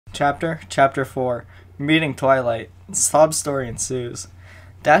Chapter 4, Meeting Twilight. Sob story ensues.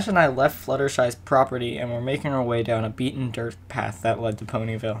 Dash and I left Fluttershy's property and were making our way down a beaten dirt path that led to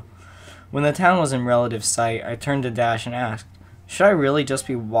Ponyville. When the town was in relative sight, I turned to Dash and asked, "Should I really just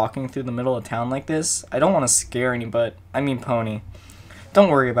be walking through the middle of town like this? I don't want to scare Pony."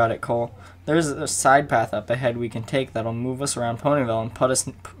 "Don't worry about it, Cole. There's a side path up ahead we can take that'll move us around Ponyville and put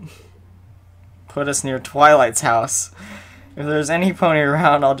us near Twilight's house. If there's any pony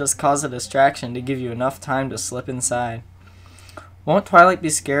around, I'll just cause a distraction to give you enough time to slip inside." "Won't Twilight be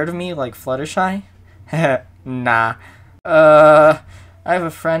scared of me like Fluttershy?" "Nah. I have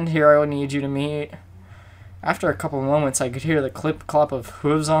a friend here I would need you to meet." After a couple moments, I could hear the clip-clop of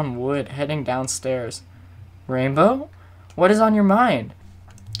hooves on wood heading downstairs. "Rainbow? What is on your mind?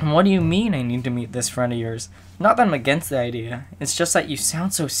 And what do you mean I need to meet this friend of yours? Not that I'm against the idea. It's just that you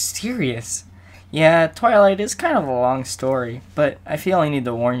sound so serious." "Yeah, Twilight is kind of a long story, but I feel I need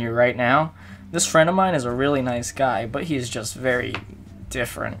to warn you right now. This friend of mine is a really nice guy, but he's just very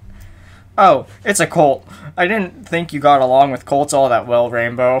different." "Oh, it's a colt. I didn't think you got along with colts all that well,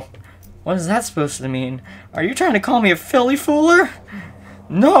 Rainbow." "What is that supposed to mean? Are you trying to call me a filly fooler?"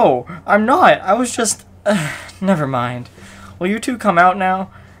 "No, I'm not. I was just... never mind. Will you two come out now?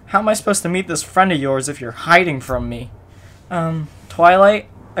 How am I supposed to meet this friend of yours if you're hiding from me?" Twilight,"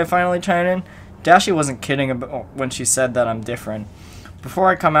 I finally chimed in. Dashy wasn't kidding about when she said that I'm different. "Before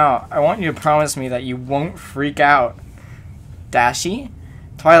I come out, I want you to promise me that you won't freak out." "Dashy?"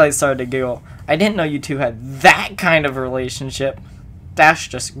 Twilight started to giggle. "I didn't know you two had that kind of relationship." Dash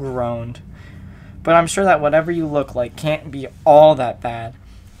just groaned. "But I'm sure that whatever you look like can't be all that bad.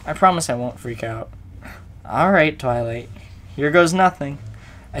 I promise I won't freak out." "Alright, Twilight. Here goes nothing."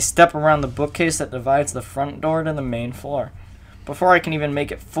 I step around the bookcase that divides the front door to the main floor. Before I can even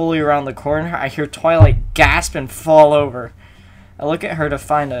make it fully around the corner, I hear Twilight gasp and fall over. I look at her to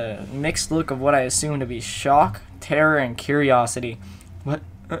find a mixed look of what I assume to be shock, terror, and curiosity. What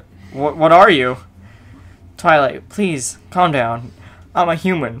are you?" "Twilight, please, calm down. I'm a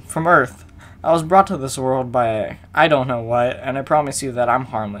human, from Earth. I was brought to this world by I don't know what, and I promise you that I'm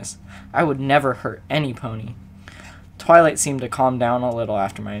harmless. I would never hurt any pony." Twilight seemed to calm down a little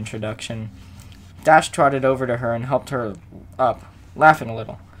after my introduction. Dash trotted over to her and helped her up, laughing a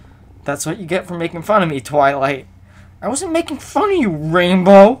little. "That's what you get for making fun of me, Twilight." "I wasn't making fun of you,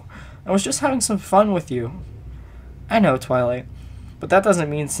 Rainbow. I was just having some fun with you." "I know, Twilight, but that doesn't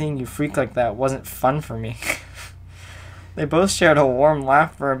mean seeing you freak like that wasn't fun for me." They both shared a warm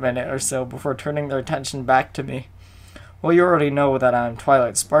laugh for a minute or so before turning their attention back to me. "Well, you already know that I'm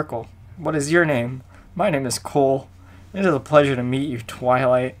Twilight Sparkle. What is your name?" "My name is Cole. It is a pleasure to meet you,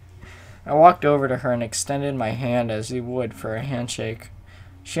 Twilight." I walked over to her and extended my hand as you would for a handshake.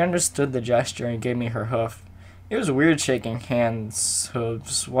 She understood the gesture and gave me her hoof. It was weird shaking hands,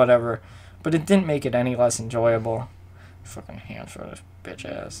 hooves, whatever, but it didn't make it any less enjoyable. Fucking hand for this bitch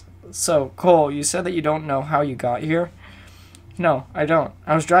ass. "So, Cole, you said that you don't know how you got here?" "No, I don't.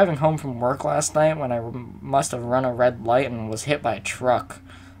 I was driving home from work last night when I must have run a red light and was hit by a truck.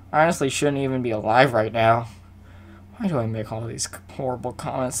 I honestly shouldn't even be alive right now." Why do I make all these horrible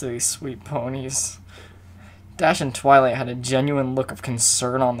comments to these sweet ponies? Dash and Twilight had a genuine look of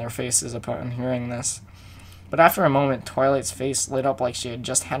concern on their faces upon hearing this. But after a moment, Twilight's face lit up like she had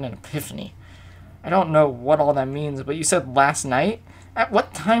just had an epiphany. "I don't know what all that means, but you said last night? At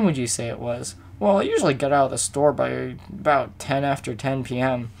what time would you say it was?" "Well, I usually get out of the store by about 10 after 10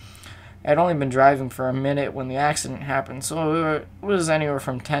 p.m. I'd only been driving for a minute when the accident happened, so it was anywhere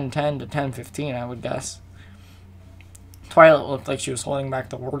from 10:10 to 10:15, I would guess." Twilight looked like she was holding back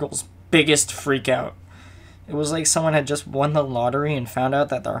the world's biggest freakout. It was like someone had just won the lottery and found out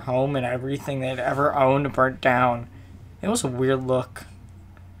that their home and everything they'd ever owned burnt down. It was a weird look.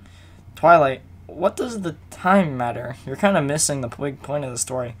 "Twilight, what does the time matter? You're kind of missing the big point of the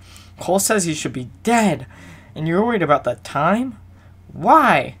story. Cole says you should be dead, and you're worried about the time?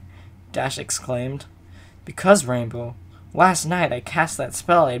 Why?" Dash exclaimed. "Because, Rainbow, last night I cast that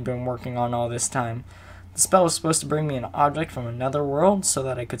spell I had been working on all this time. The spell was supposed to bring me an object from another world so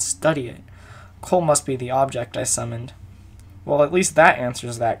that I could study it. Cole must be the object I summoned." "Well, at least that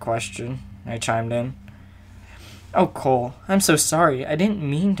answers that question," I chimed in. "Oh, Cole, I'm so sorry. I didn't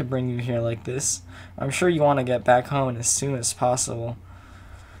mean to bring you here like this. I'm sure you want to get back home as soon as possible."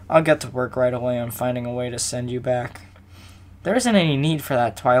 "I'll get to work right away on finding a way to send you back." "There isn't any need for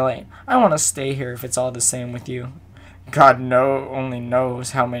that, Twilight. I want to stay here if it's all the same with you. God only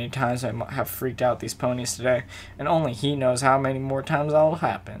knows how many times I have freaked out these ponies today, and only he knows how many more times that'll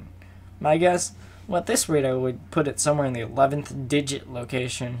happen. My guess? Well, at this rate I would put it somewhere in the 11th digit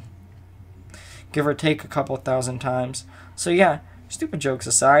location. Give or take a couple thousand times. So yeah, Stupid jokes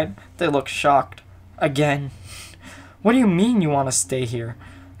aside, they looked shocked. Again. What do you mean you want to stay here?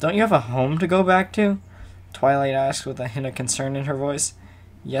 Don't you have a home to go back to? Twilight asked with a hint of concern in her voice.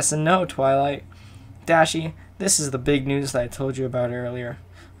 Yes and no, Twilight. Dashi, this is the big news that I told you about earlier.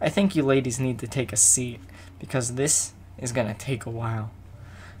 I think you ladies need to take a seat, because this is going to take a while.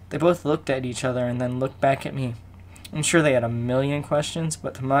 They both looked at each other and then looked back at me. I'm sure they had a million questions,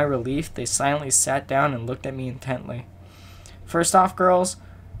 but to my relief, they silently sat down and looked at me intently. First off, girls,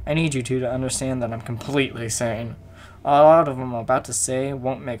 I need you two to understand that I'm completely sane. A lot of what I'm about to say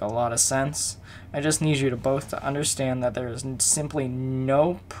won't make a lot of sense. I just need you to both to understand that there is simply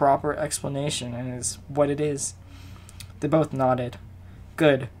no proper explanation and it is what it is. They both nodded.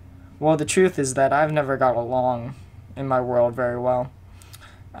 Good. Well, the truth is that I've never got along in my world very well.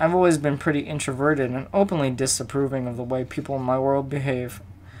 I've always been pretty introverted and openly disapproving of the way people in my world behave.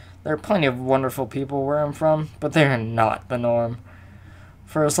 There are plenty of wonderful people where I'm from, but they are not the norm.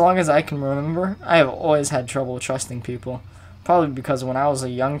 For as long as I can remember, I have always had trouble trusting people. Probably because when I was a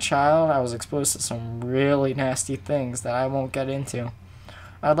young child, I was exposed to some really nasty things that I won't get into.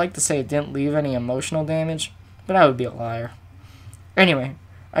 I'd like to say it didn't leave any emotional damage, but I would be a liar. Anyway,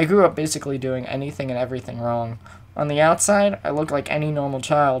 I grew up basically doing anything and everything wrong. On the outside, I looked like any normal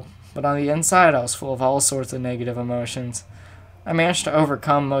child, but on the inside, I was full of all sorts of negative emotions. I managed to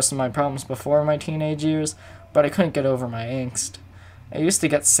overcome most of my problems before my teenage years, but I couldn't get over my angst. I used to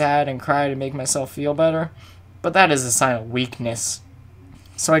get sad and cry to make myself feel better, but that is a sign of weakness.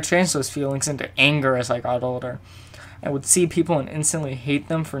 So I changed those feelings into anger as I got older. I would see people and instantly hate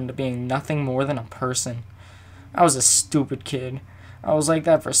them for being nothing more than a person. I was a stupid kid. I was like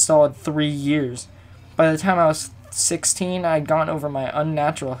that for a solid 3 years. By the time I was 16, I had gotten over my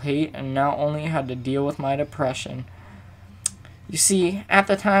unnatural hate and now only had to deal with my depression. You see, at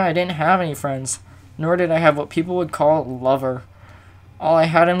the time I didn't have any friends, nor did I have what people would call a lover. All I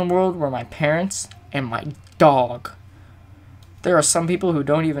had in the world were my parents and my dog. There are some people who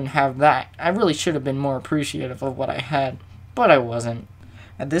don't even have that. I really should have been more appreciative of what I had, but I wasn't.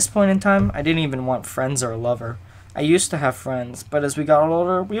 At this point in time, I didn't even want friends or a lover. I used to have friends, but as we got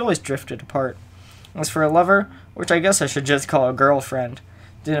older, we always drifted apart. As for a lover, which I guess I should just call a girlfriend,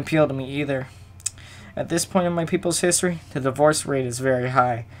 didn't appeal to me either. At this point in my people's history, the divorce rate is very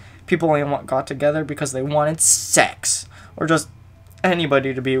high. People only got together because they wanted sex, or just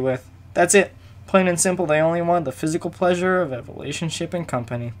anybody to be with. That's it. Plain and simple, they only wanted the physical pleasure of a relationship and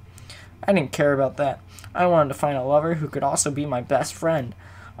company. I didn't care about that. I wanted to find a lover who could also be my best friend.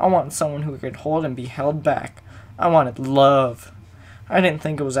 I wanted someone who could hold and be held back. I wanted love. I didn't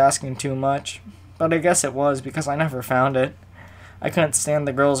think it was asking too much, but I guess it was because I never found it. I couldn't stand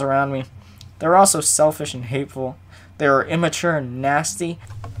the girls around me. They were also selfish and hateful. They were immature and nasty.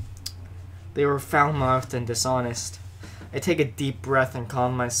 They were foul-mouthed and dishonest. I take a deep breath and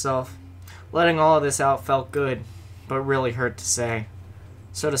calm myself. Letting all of this out felt good, but really hurt to say.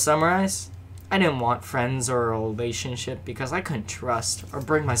 So to summarize, I didn't want friends or a relationship because I couldn't trust or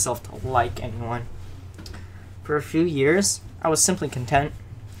bring myself to like anyone. For a few years, I was simply content.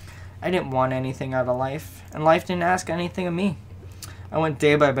 I didn't want anything out of life, and life didn't ask anything of me. I went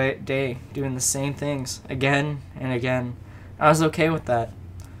day by day doing the same things again and again. I was okay with that.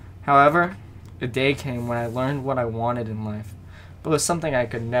 However, a day came when I learned what I wanted in life, but it was something I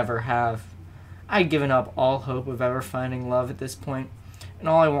could never have. I'd given up all hope of ever finding love at this point, and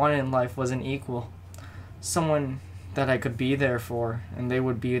all I wanted in life was an equal. Someone that I could be there for, and they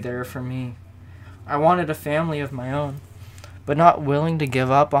would be there for me. I wanted a family of my own, but not willing to give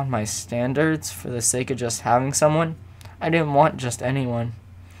up on my standards for the sake of just having someone. I didn't want just anyone.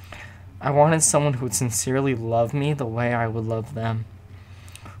 I wanted someone who would sincerely love me the way I would love them.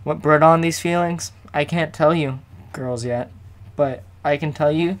 What brought on these feelings? I can't tell you, girls, yet, but I can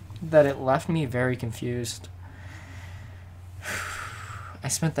tell you that it left me very confused. I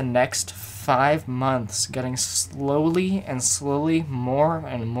spent the next 5 months getting slowly more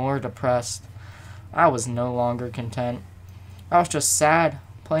and more depressed. I was no longer content. I was just sad,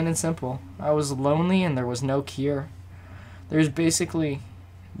 plain and simple. I was lonely and there was no cure. There's basically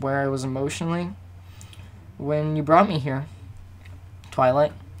where I was emotionally when you brought me here,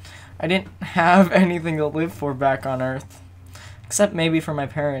 Twilight. I didn't have anything to live for back on Earth, except maybe for my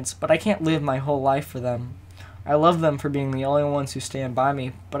parents, but I can't live my whole life for them. I love them for being the only ones who stand by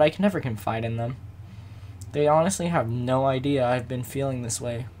me, but I can never confide in them. They honestly have no idea I've been feeling this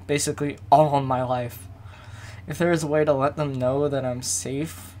way, basically all of my life. If there is a way to let them know that I'm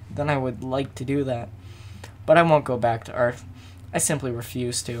safe, then I would like to do that. But I won't go back to Earth. I simply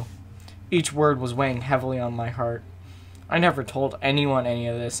refuse to. Each word was weighing heavily on my heart. I never told anyone any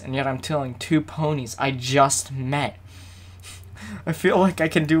of this, and yet I'm telling 2 ponies I just met. I feel like I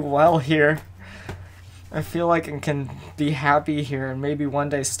can do well here. I feel like I can be happy here and maybe one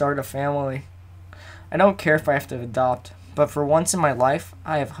day start a family. I don't care if I have to adopt, but for once in my life,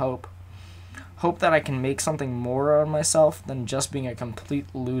 I have hope. Hope that I can make something more of myself than just being a complete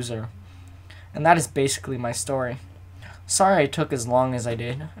loser. And that is basically my story. Sorry I took as long as I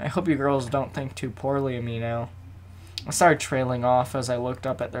did. I hope you girls don't think too poorly of me now. I started trailing off as I looked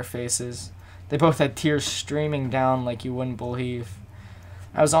up at their faces. They both had tears streaming down like you wouldn't believe.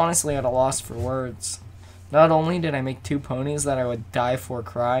 I was honestly at a loss for words. Not only did I make two ponies that I would die for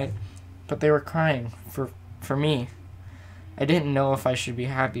cry, but they were crying for me. I didn't know if I should be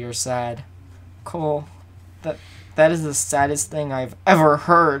happy or sad. Cole, that is the saddest thing I've ever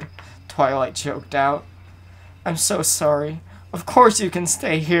heard, Twilight choked out. I'm so sorry. Of course you can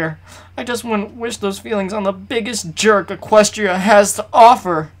stay here. I just wouldn't wish those feelings on the biggest jerk Equestria has to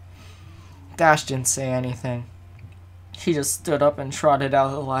offer. Dash didn't say anything. She just stood up and trotted out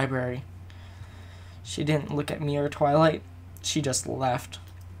of the library. She didn't look at me or Twilight. She just left.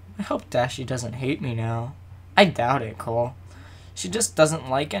 I hope Dashie doesn't hate me now. I doubt it, Cole. She just doesn't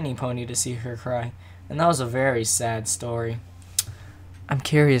like any pony to see her cry, and that was a very sad story. I'm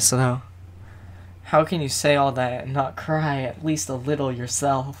curious, though. How can you say all that and not cry at least a little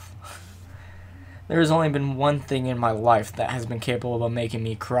yourself? There has only been one thing in my life that has been capable of making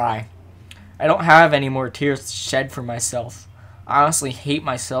me cry. I don't have any more tears to shed for myself. I honestly hate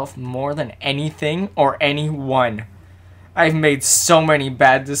myself more than anything or anyone. I've made so many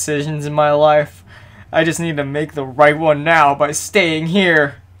bad decisions in my life. I just need to make the right one now by staying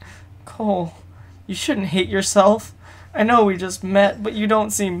here. Cole, you shouldn't hate yourself. I know we just met, but you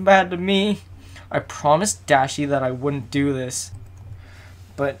don't seem bad to me. I promised Dashie that I wouldn't do this,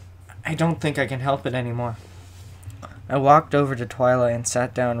 but I don't think I can help it anymore. I walked over to Twilight and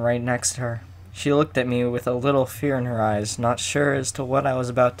sat down right next to her. She looked at me with a little fear in her eyes, not sure as to what I was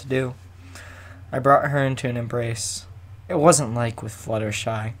about to do. I brought her into an embrace. It wasn't like with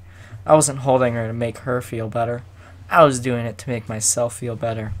Fluttershy. I wasn't holding her to make her feel better. I was doing it to make myself feel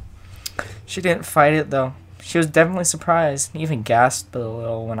better. She didn't fight it, though. She was definitely surprised, and even gasped a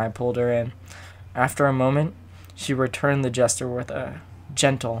little when I pulled her in. After a moment, she returned the gesture with a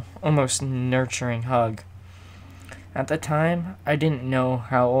gentle, almost nurturing hug. At the time, I didn't know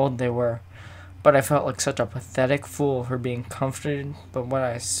how old they were, but I felt like such a pathetic fool for being comforted by what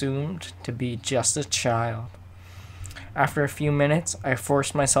I assumed to be just a child. After a few minutes, I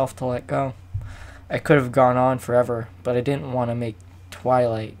forced myself to let go. I could have gone on forever, but I didn't want to make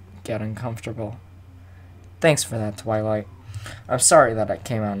Twilight get uncomfortable. Thanks for that, Twilight. I'm sorry that I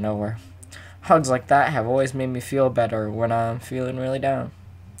came out of nowhere. Hugs like that have always made me feel better when I'm feeling really down.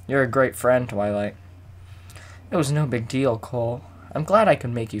 You're a great friend, Twilight. It was no big deal, Cole. I'm glad I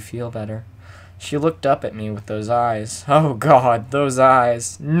could make you feel better. She looked up at me with those eyes. Oh God, those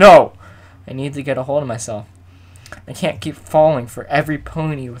eyes. No! I need to get a hold of myself. I can't keep falling for every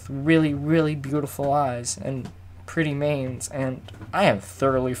pony with really, really beautiful eyes and pretty manes, and I am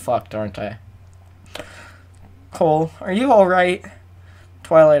thoroughly fucked, aren't I? Cole, are you alright?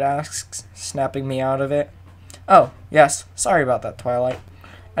 Twilight asks, snapping me out of it. Oh, yes. Sorry about that, Twilight.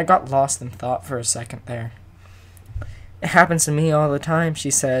 I got lost in thought for a second there. It happens to me all the time,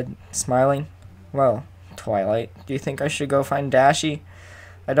 she said, smiling. Well, Twilight, do you think I should go find Dashie?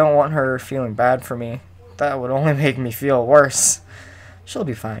 I don't want her feeling bad for me. That would only make me feel worse. She'll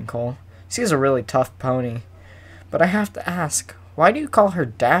be fine, Cole. She's a really tough pony. But I have to ask, why do you call her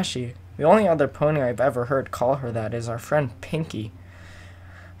Dashie? The only other pony I've ever heard call her that is our friend Pinky.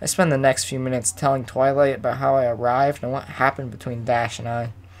 I spend the next few minutes telling Twilight about how I arrived and what happened between Dash and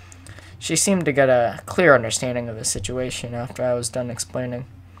I. She seemed to get a clear understanding of the situation after I was done explaining.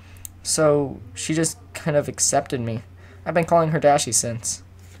 So she just kind of accepted me. I've been calling her Dashie since.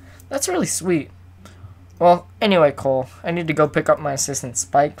 That's really sweet. Well, anyway, Cole, I need to go pick up my assistant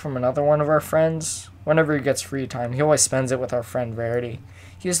Spike from another one of our friends. Whenever he gets free time, he always spends it with our friend Rarity.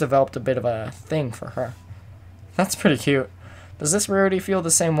 He's developed a bit of a thing for her. That's pretty cute. Does this Rarity feel the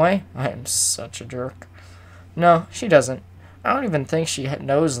same way? I am such a jerk. No, she doesn't. I don't even think she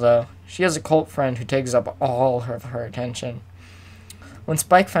knows, though. She has a cult friend who takes up all of her attention. When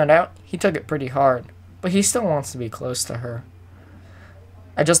Spike found out, he took it pretty hard, but he still wants to be close to her.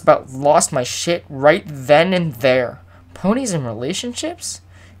 I just about lost my shit right then and there. Ponies in relationships?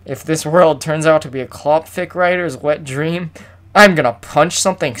 If this world turns out to be a Klopfic writer's wet dream, I'm gonna punch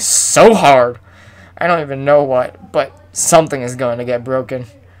something so hard. I don't even know what, but something is going to get broken.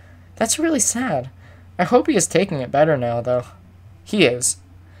 That's really sad. I hope he is taking it better now, though. He is.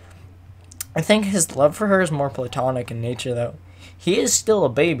 I think his love for her is more platonic in nature, though. He is still a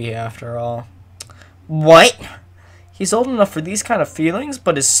baby, after all. What? He's old enough for these kind of feelings,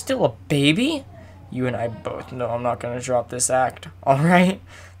 but is still a baby? You and I both know I'm not going to drop this act, alright?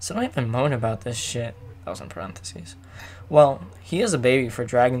 So don't even moan about this shit. That was in parentheses. Well, he is a baby for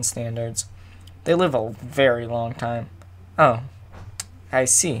dragon standards. They live a very long time. Oh, I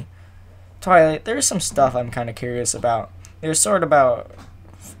see. Twilight, there's some stuff I'm kind of curious about. They're sort of about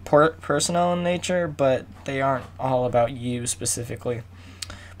personal in nature, but they aren't all about you specifically.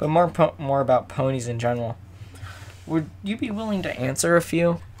 But more about ponies in general. Would you be willing to answer a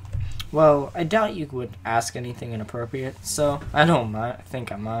few? Well, I doubt you would ask anything inappropriate, so I don't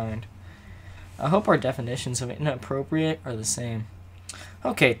think I mind. I hope our definitions of inappropriate are the same.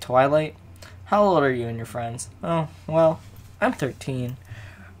 Okay, Twilight. How old are you and your friends? Oh, well, I'm 13.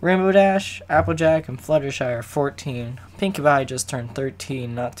 Rainbow Dash, Applejack, and Fluttershy are 14. Pinkie Pie just turned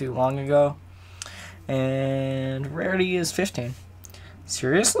 13 not too long ago. And Rarity is 15.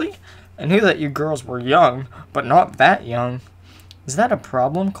 Seriously? I knew that you girls were young, but not that young. Is that a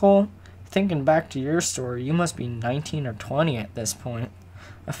problem, Cole? Thinking back to your story, you must be 19 or 20 at this point.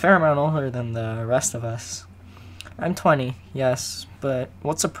 A fair amount older than the rest of us. I'm 20, yes, but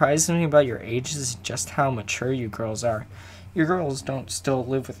what surprises me about your age is just how mature you girls are. You girls don't still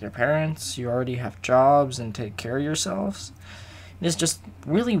live with your parents, you already have jobs and take care of yourselves. It is just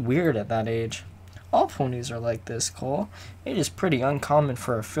really weird at that age. All ponies are like this, Cole. It is pretty uncommon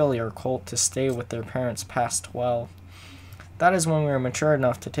for a filly or colt to stay with their parents past 12. That is when we are mature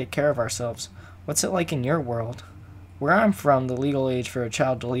enough to take care of ourselves. What's it like in your world? Where I'm from, the legal age for a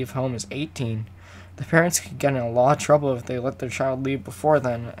child to leave home is 18. The parents could get in a lot of trouble if they let their child leave before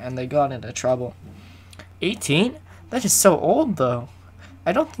then, and they got into trouble. 18? That is so old, though.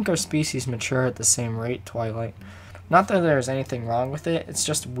 I don't think our species mature at the same rate, Twilight. Not that there's anything wrong with it, it's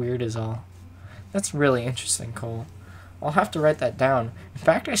just weird is all. That's really interesting, Cole. I'll have to write that down. In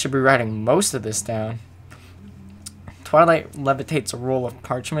fact, I should be writing most of this down. Twilight levitates a roll of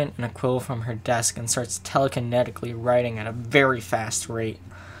parchment and a quill from her desk and starts telekinetically writing at a very fast rate.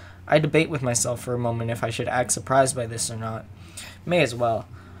 I debate with myself for a moment if I should act surprised by this or not. May as well.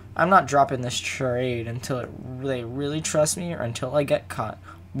 I'm not dropping this charade until they really trust me or until I get caught.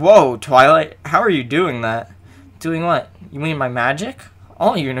 Whoa, Twilight, how are you doing that? Doing what? You mean my magic?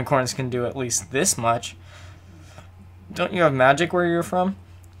 All unicorns can do at least this much. Don't you have magic where you're from?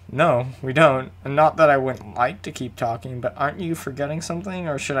 No, we don't. And not that I wouldn't like to keep talking, but aren't you forgetting something?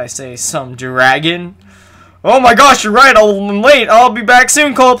 Or should I say some dragon? Oh my gosh, you're right, I'm late. I'll be back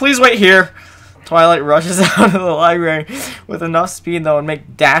soon, Cole. Please wait here. Twilight rushes out of the library with enough speed that would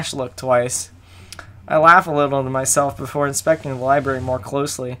make Dash look twice. I laugh a little to myself before inspecting the library more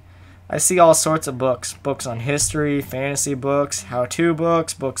closely. I see all sorts of books. Books on history, fantasy books, how-to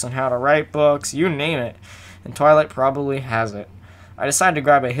books, books on how to write books, you name it. And Twilight probably has it. I decide to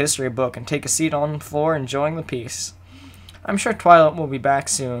grab a history book and take a seat on the floor enjoying the piece. I'm sure Twilight will be back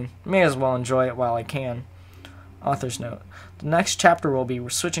soon. May as well enjoy it while I can. Author's note. The next chapter will be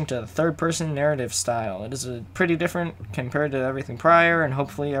switching to the third-person narrative style. It is pretty different compared to everything prior, and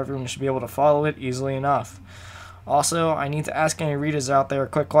hopefully everyone should be able to follow it easily enough. Also, I need to ask any readers out there a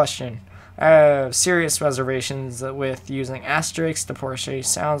quick question. I have serious reservations with using asterisks to portray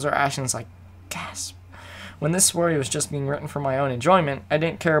sounds or actions like gasp. When this story was just being written for my own enjoyment, I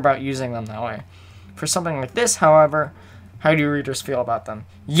didn't care about using them that way. For something like this, however, how do readers feel about them?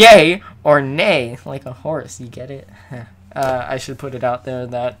 Yay or nay, like a horse, you get it? I should put it out there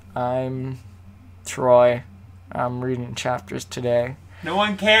that I'm Troy. I'm reading chapters today. No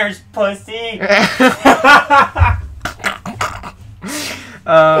one cares, pussy! I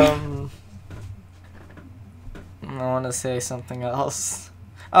want to say something else.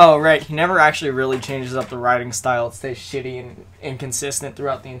 Oh, right. He never actually really changes up the writing style. It stays shitty and inconsistent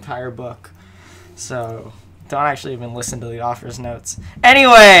throughout the entire book. So, don't actually even listen to the author's notes.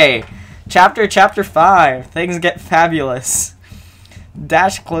 Anyway! Chapter 5. Things get fabulous.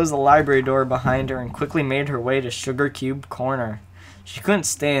 Dash closed the library door behind her and quickly made her way to Sugar Cube Corner. She couldn't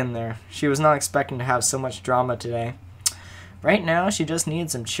stay in there. She was not expecting to have so much drama today. Right now, she just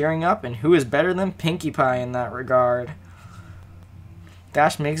needs some cheering up, and who is better than Pinkie Pie in that regard?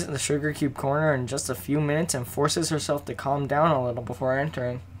 Dash makes it to the Sugar Cube Corner in just a few minutes and forces herself to calm down a little before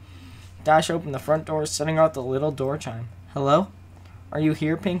entering. Dash opened the front door, setting out the little door chime. Hello? Are you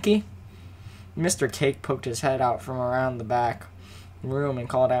here, Pinkie? Mr. Cake poked his head out from around the back room and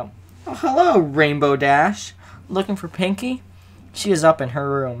called out, Oh, hello, Rainbow Dash. Looking for Pinkie? She is up in her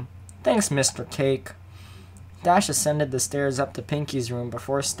room. Thanks, Mr. Cake. Dash ascended the stairs up to Pinkie's room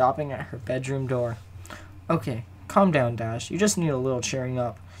before stopping at her bedroom door. Okay, calm down, Dash. You just need a little cheering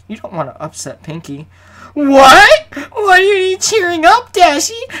up. You don't want to upset Pinkie. What? Why are you cheering up,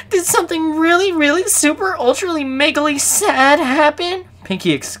 Dashi? Did something really super ultra megally sad happen?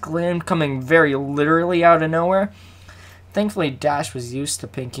 Pinky exclaimed, coming very literally out of nowhere. Thankfully, Dash was used to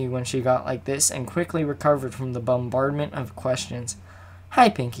Pinky when she got like this and quickly recovered from the bombardment of questions. Hi,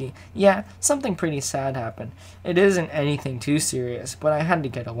 Pinky. Yeah, something pretty sad happened. It isn't anything too serious, but I had to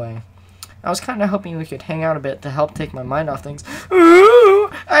get away. I was kind of hoping we could hang out a bit to help take my mind off things.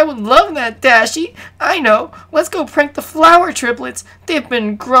 Ooh, I would love that, Dashi. I know. Let's go prank the flower triplets. They've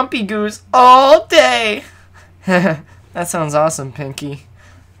been grumpy goose all day. That sounds awesome, Pinky.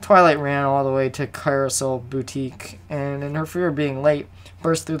 Twilight ran all the way to Carousel Boutique, and in her fear of being late,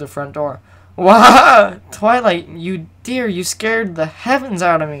 burst through the front door. Wah! Twilight, you dear, you scared the heavens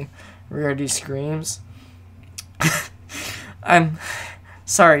out of me, Rarity screams. I'm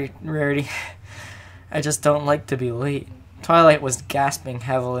sorry, Rarity. I just don't like to be late. Twilight was gasping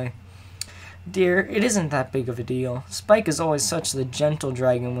heavily. Dear, it isn't that big of a deal. Spike is always such the gentle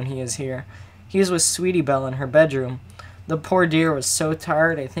dragon when he is here. He is with Sweetie Belle in her bedroom. The poor dear was so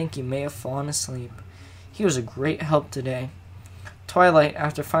tired I think he may have fallen asleep. He was a great help today. Twilight,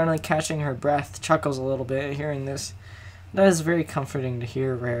 after finally catching her breath, chuckles a little bit at hearing this. That is very comforting to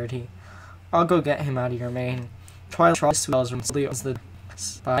hear, Rarity. I'll go get him out of your mane. Twilight tries to the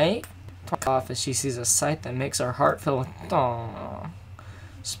Spike off as she sees a sight that makes her heart fill with aww.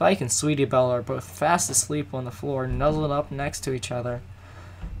 Spike and Sweetie Belle are both fast asleep on the floor, nuzzled up next to each other.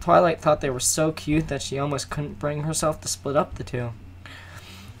 Twilight thought they were so cute that she almost couldn't bring herself to split up the two.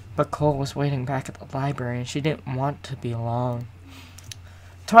 But Cole was waiting back at the library and she didn't want to be alone.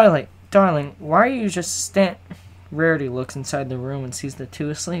 Twilight, darling, why are you just Rarity looks inside the room and sees the two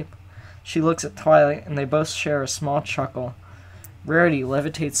asleep. She looks at Twilight and they both share a small chuckle. Rarity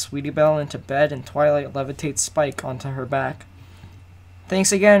levitates Sweetie Belle into bed and Twilight levitates Spike onto her back.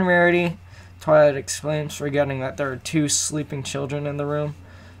 Thanks again, Rarity, Twilight exclaims, forgetting that there are two sleeping children in the room.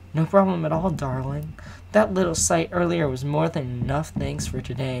 No problem at all, darling. That little sight earlier was more than enough thanks for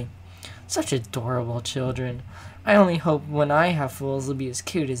today. Such adorable children. I only hope when I have fools they'll be as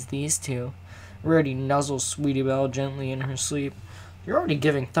cute as these two. Rarity nuzzles Sweetie Belle gently in her sleep. You're already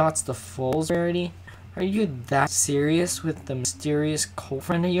giving thoughts to fools, Rarity? Are you that serious with the mysterious Cole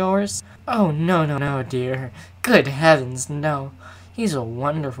friend of yours? Oh, no, dear. Good heavens, no. He's a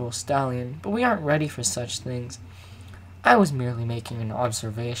wonderful stallion, but we aren't ready for such things. I was merely making an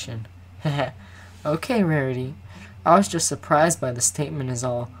observation. Okay, Rarity. I was just surprised by the statement is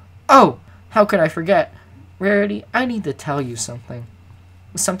all. Oh! How could I forget? Rarity, I need to tell you something.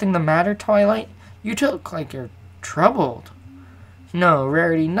 Is something the matter, Twilight? You look like you're troubled. No,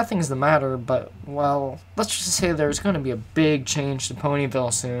 Rarity, nothing's the matter, but, well, let's just say there's going to be a big change to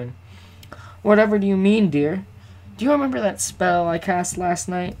Ponyville soon. Whatever do you mean, dear? Do you remember that spell I cast last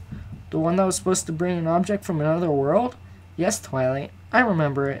night? The one that was supposed to bring an object from another world? Yes, Twilight, I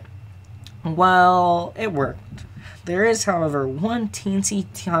remember it. Well, it worked. There is, however, one teensy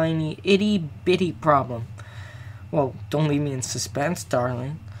tiny itty-bitty problem. Well, don't leave me in suspense,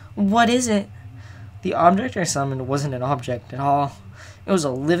 darling. What is it? The object I summoned wasn't an object at all. It was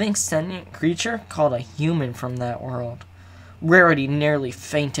a living, sentient creature called a human from that world. Rarity nearly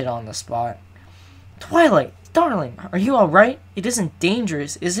fainted on the spot. Twilight, darling, are you all right? It isn't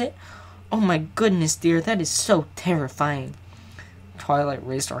dangerous, is it? Oh my goodness, dear, that is so terrifying. Twilight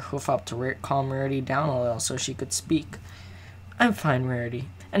raised her hoof up to calm Rarity down a little so she could speak. I'm fine, Rarity.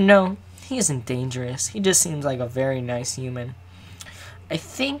 And no, he isn't dangerous. He just seems like a very nice human. I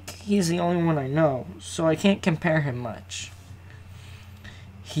think he's the only one I know, so I can't compare him much.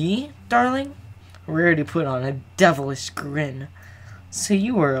 He, darling? Rarity put on a devilish grin. So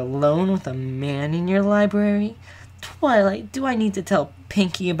you were alone with a man in your library? Twilight, do I need to tell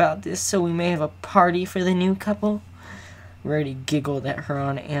Pinky about this so we may have a party for the new couple? Rarity giggled at her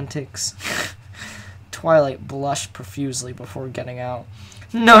own antics. Twilight blushed profusely before getting out.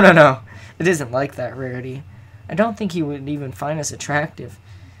 No. It isn't like that, Rarity. I don't think he would even find us attractive.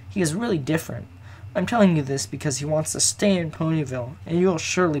 He is really different. I'm telling you this because he wants to stay in Ponyville, and you'll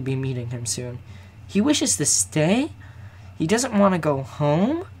surely be meeting him soon. He wishes to stay? He doesn't want to go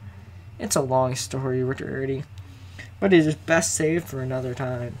home? It's a long story, Rarity, but it is best saved for another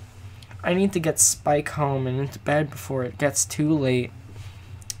time. I need to get Spike home and into bed before it gets too late.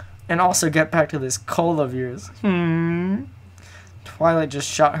 And also get back to this Cole of yours. Twilight just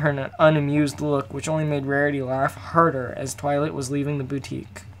shot her an unamused look, which only made Rarity laugh harder as Twilight was leaving the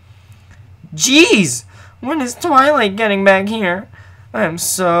boutique. Jeez! When is Twilight getting back here? I am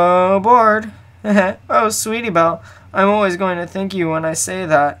so bored. Oh, Sweetie Belle, I'm always going to thank you when I say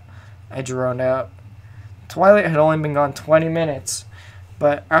that, I droned out. Twilight had only been gone 20 minutes,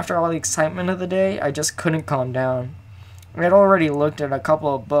 but after all the excitement of the day, I just couldn't calm down. I had already looked at a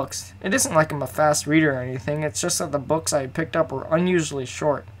couple of books. It isn't like I'm a fast reader or anything, it's just that the books I had picked up were unusually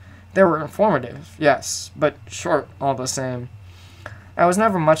short. They were informative, yes, but short all the same. I was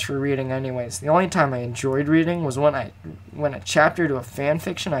never much for reading anyways. The only time I enjoyed reading was when a chapter to a fan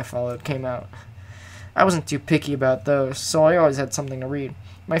fiction I followed came out. I wasn't too picky about those, so I always had something to read.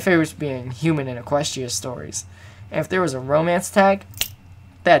 My favorites being human and Equestria stories. And if there was a romance tag,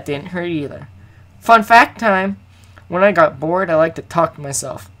 that didn't hurt either. Fun fact time! When I got bored, I liked to talk to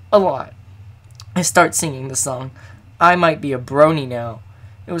myself. A lot. I start singing the song, I Might Be a Brony Now.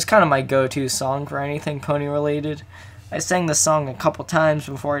 It was kind of my go-to song for anything pony related. I sang the song a couple times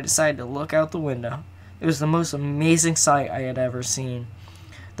before I decided to look out the window. It was the most amazing sight I had ever seen.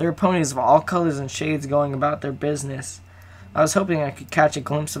 There were ponies of all colors and shades going about their business. I was hoping I could catch a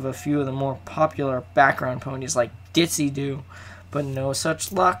glimpse of a few of the more popular background ponies like Ditsy Do, but no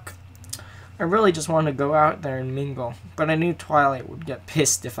such luck. I really just wanted to go out there and mingle, but I knew Twilight would get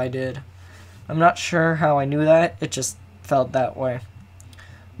pissed if I did. I'm not sure how I knew that, it just felt that way.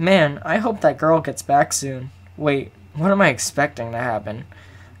 Man, I hope that girl gets back soon. Wait, what am I expecting to happen?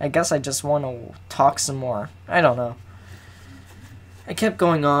 I guess I just want to talk some more. I don't know. I kept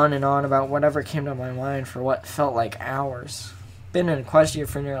going on and on about whatever came to my mind for what felt like hours. Been in Equestria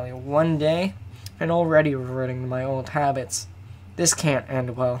for nearly one day, and already reverting to my old habits. This can't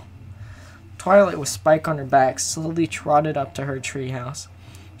end well. Twilight, with Spike on her back, slowly trotted up to her treehouse.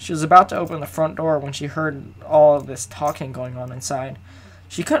 She was about to open the front door when she heard all of this talking going on inside.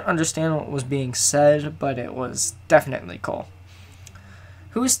 She couldn't understand what was being said, but it was definitely Cole.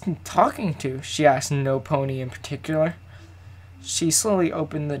 Who is he talking to? She asked no pony in particular. She slowly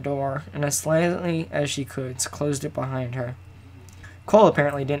opened the door, and as slightly as she could, closed it behind her. Cole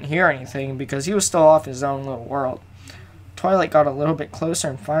apparently didn't hear anything because he was still off his own little world. Twilight got a little bit closer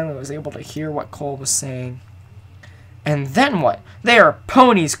and finally was able to hear what Cole was saying. And then what? They are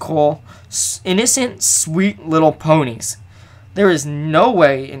ponies, Cole. Innocent, sweet little ponies. There is no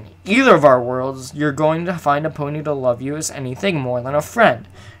way in either of our worlds you're going to find a pony to love you as anything more than a friend.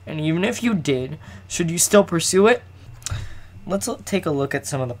 And even if you did, should you still pursue it? Let's take a look at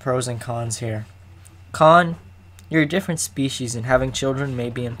some of the pros and cons here. Con, you're a different species and having children may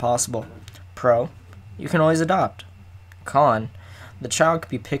be impossible. Pro, you can always adopt. Con, the child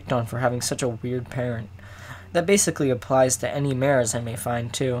could be picked on for having such a weird parent. That basically applies to any mares I may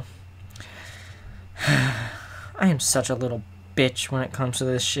find too. I am such a little bitch when it comes to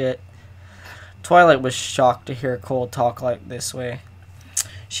this shit. Twilight was shocked to hear Cole talk like this way.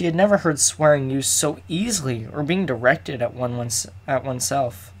 She had never heard swearing used so easily or being directed at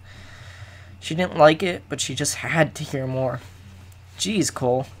oneself. She didn't like it, but she just had to hear more. Geez,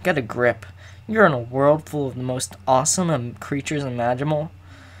 Cole, get a grip. You're in a world full of the most awesome creatures imaginable.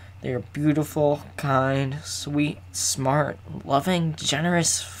 They are beautiful, kind, sweet, smart, loving,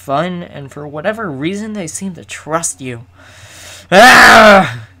 generous, fun, and for whatever reason they seem to trust you.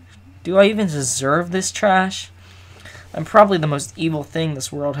 Ah! Do I even deserve this trash? I'm probably the most evil thing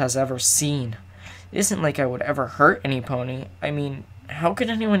this world has ever seen. It isn't like I would ever hurt any pony. I mean, how could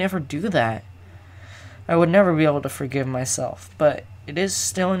anyone ever do that? I would never be able to forgive myself, but it is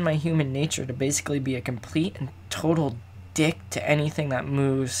still in my human nature to basically be a complete and total dick to anything that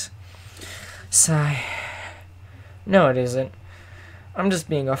moves. Sigh. No, it isn't. I'm just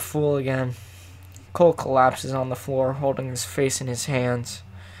being a fool again. Cole collapses on the floor, holding his face in his hands.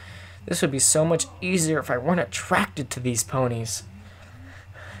 This would be so much easier if I weren't attracted to these ponies.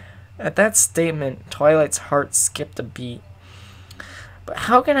 At that statement, Twilight's heart skipped a beat. But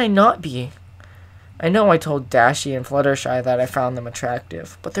how can I not be? I know I told Dashy and Fluttershy that I found them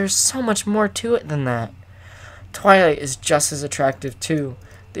attractive, but there's so much more to it than that. Twilight is just as attractive too.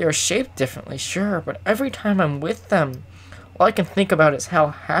 They are shaped differently, sure, but every time I'm with them, all I can think about is how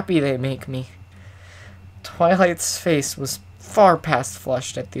happy they make me. Twilight's face was far past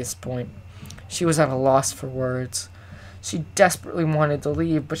flushed at this point. She was at a loss for words. She desperately wanted to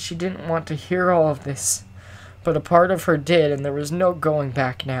leave, but she didn't want to hear all of this. But a part of her did, and there was no going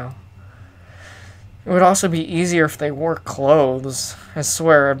back now. It would also be easier if they wore clothes. I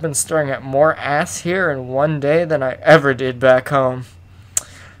swear, I've been staring at more ass here in one day than I ever did back home.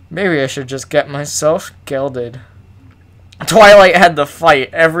 Maybe I should just get myself gelded. Twilight had to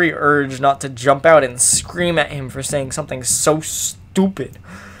fight every urge not to jump out and scream at him for saying something so stupid.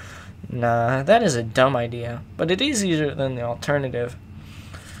 Nah, that is a dumb idea, but it is easier than the alternative.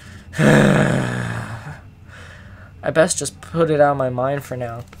 I best just put it out of my mind for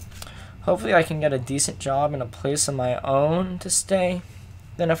now. Hopefully I can get a decent job in a place of my own to stay.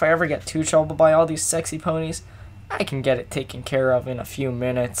 Then if I ever get too troubled by all these sexy ponies, I can get it taken care of in a few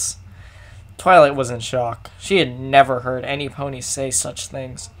minutes. Twilight was in shock. She had never heard any ponies say such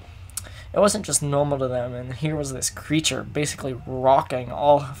things. It wasn't just normal to them, and here was this creature basically rocking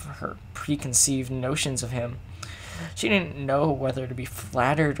all of her preconceived notions of him. She didn't know whether to be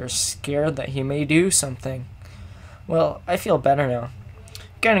flattered or scared that he may do something. Well, I feel better now.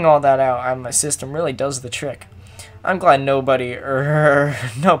 Getting all that out of my system really does the trick. I'm glad nobody,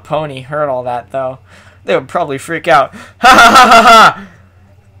 no pony heard all that, though. They would probably freak out. Ha ha ha ha ha!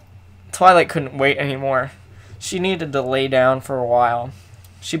 Twilight couldn't wait anymore. She needed to lay down for a while.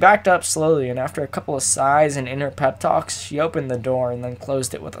 She backed up slowly, and after a couple of sighs and inner pep talks, she opened the door and then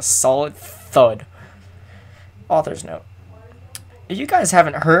closed it with a solid thud. Author's note. If you guys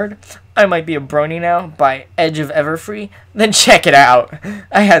haven't heard I Might Be a Brony Now by Edge of Everfree, then check it out.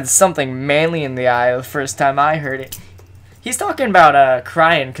 I had something manly in the eye the first time I heard it. He's talking about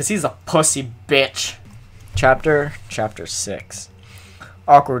crying because he's a pussy bitch. Chapter 6.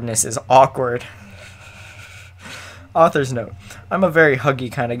 Awkwardness is awkward. Author's note. I'm a very huggy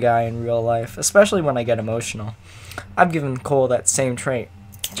kind of guy in real life, especially when I get emotional. I've given Cole that same trait.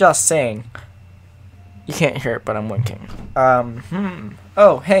 Just saying. You can't hear it, but I'm winking.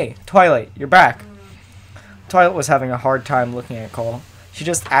 Oh, hey, Twilight, you're back. Twilight was having a hard time looking at Cole. She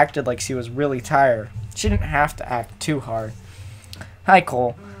just acted like she was really tired. She didn't have to act too hard. Hi,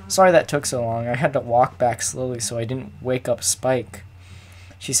 Cole. Sorry that took so long. I had to walk back slowly so I didn't wake up Spike,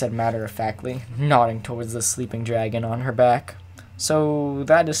 she said matter-of-factly, nodding towards the sleeping dragon on her back. So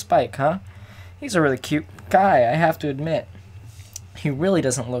that is Spike, huh? He's a really cute guy, I have to admit. He really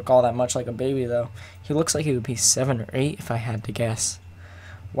doesn't look all that much like a baby, though. He looks like he would be 7 or 8 if I had to guess.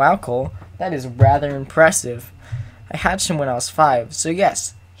 Wow, Cole, that is rather impressive. I hatched him when I was 5, so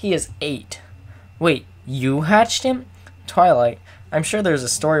yes, he is 8. Wait, you hatched him? Twilight, I'm sure there's a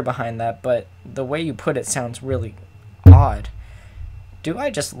story behind that, but the way you put it sounds really odd. Do I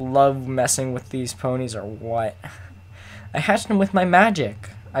just love messing with these ponies or what? I hatched him with my magic.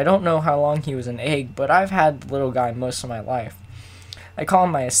 I don't know how long he was an egg, but I've had the little guy most of my life. I call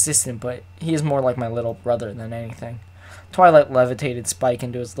him my assistant, but he is more like my little brother than anything. Twilight levitated Spike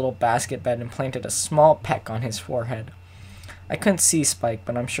into his little basket bed and planted a small peck on his forehead. I couldn't see Spike,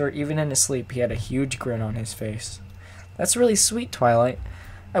 but I'm sure even in his sleep he had a huge grin on his face. That's really sweet, Twilight.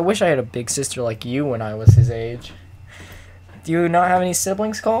 I wish I had a big sister like you when I was his age. Do you not have any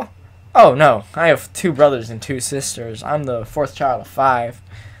siblings, Cole? Oh, no. I have 2 brothers and 2 sisters. I'm the 4th child of 5.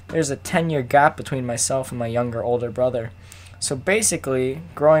 There's a 10-year gap between myself and my younger older brother. So basically,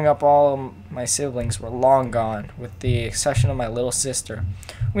 growing up, all of my siblings were long gone, with the exception of my little sister.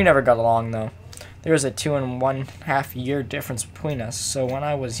 We never got along, though. There was a 2.5 year difference between us, so when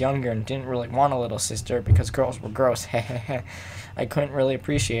I was younger and didn't really want a little sister because girls were gross, I couldn't really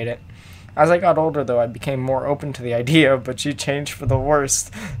appreciate it. As I got older, though, I became more open to the idea, but she changed for the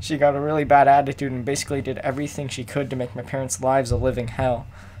worst. She got a really bad attitude and basically did everything she could to make my parents' lives a living hell.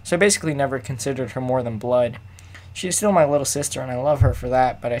 So I basically never considered her more than blood. She's still my little sister, and I love her for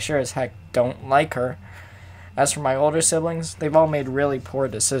that, but I sure as heck don't like her. As for my older siblings, they've all made really poor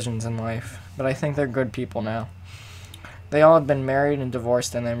decisions in life, but I think they're good people now. They all have been married and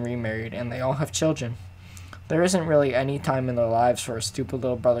divorced and then remarried, and they all have children. There isn't really any time in their lives for a stupid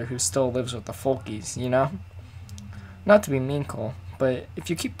little brother who still lives with the folkies, you know? Not to be mean, Cole, but if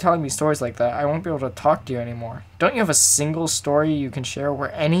you keep telling me stories like that, I won't be able to talk to you anymore. Don't you have a single story you can share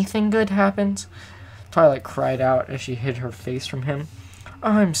where anything good happens? Twilight cried out as she hid her face from him.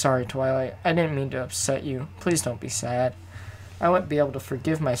 Oh, I'm sorry, Twilight. I didn't mean to upset you. Please don't be sad. I wouldn't be able to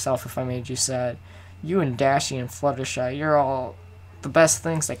forgive myself if I made you sad. You and Dashy and Fluttershy, you're all the best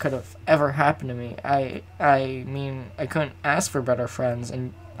things that could have ever happened to me. I mean, I couldn't ask for better friends.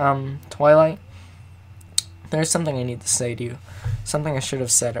 And, Twilight, there's something I need to say to you. Something I should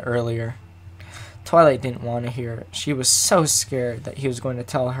have said earlier. Twilight didn't want to hear it. She was so scared that he was going to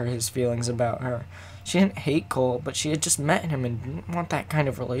tell her his feelings about her. She didn't hate Cole, but she had just met him and didn't want that kind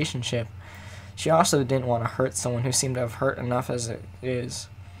of relationship. She also didn't want to hurt someone who seemed to have hurt enough as it is.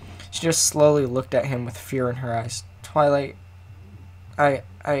 She just slowly looked at him with fear in her eyes. Twilight, I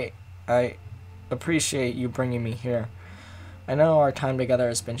appreciate you bringing me here. I know our time together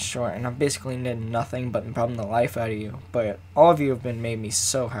has been short, and I've basically did nothing but bum the life out of you, but all of you have made me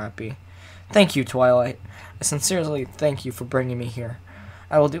so happy. Thank you, Twilight. I sincerely thank you for bringing me here.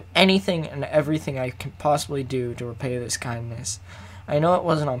 I will do anything and everything I can possibly do to repay this kindness. I know it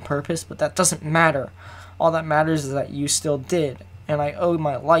wasn't on purpose, but that doesn't matter. All that matters is that you still did, and I owe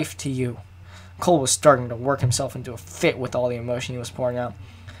my life to you. Cole was starting to work himself into a fit with all the emotion he was pouring out.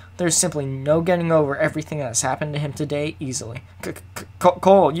 There's simply no getting over everything that has happened to him today easily.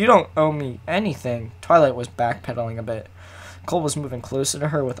 Cole, you don't owe me anything. Twilight was backpedaling a bit. Cole was moving closer to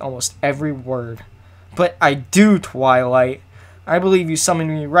her with almost every word. "But I do, Twilight. I believe you summoned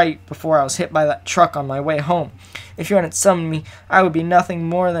me right before I was hit by that truck on my way home. If you hadn't summoned me, I would be nothing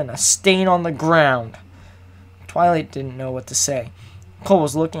more than a stain on the ground." Twilight didn't know what to say. Cole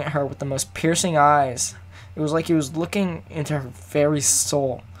was looking at her with the most piercing eyes. It was like he was looking into her very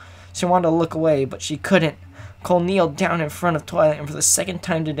soul. She wanted to look away, but she couldn't. Cole kneeled down in front of Twilight, and for the second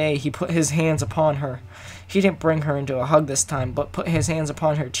time today, he put his hands upon her. He didn't bring her into a hug this time, but put his hands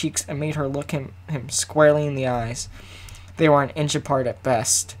upon her cheeks and made her look him squarely in the eyes. They were an inch apart at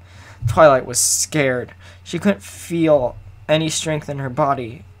best. Twilight was scared. She couldn't feel any strength in her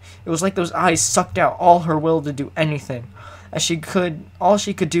body. It was like those eyes sucked out all her will to do anything. All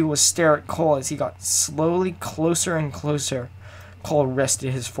she could do was stare at Cole as he got slowly closer and closer. Cole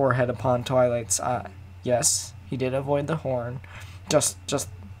rested his forehead upon Twilight's eye. Yes, he did avoid the horn. Just,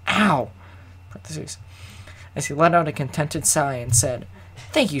 ow! Parentheses. As he let out a contented sigh and said,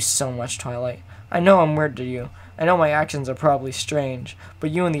 "Thank you so much, Twilight. I know I'm weird to you. I know my actions are probably strange, but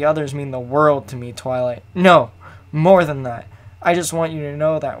you and the others mean the world to me, Twilight. No, more than that. I just want you to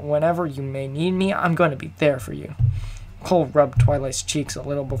know that whenever you may need me, I'm going to be there for you." Cole rubbed Twilight's cheeks a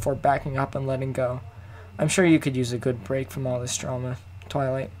little before backing up and letting go. "I'm sure you could use a good break from all this drama,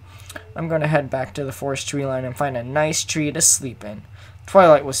 Twilight. I'm going to head back to the forest tree line and find a nice tree to sleep in."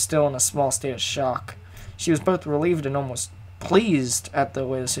 Twilight was still in a small state of shock. She was both relieved and almost pleased at the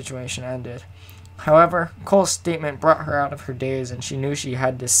way the situation ended. However, Cole's statement brought her out of her daze, and she knew she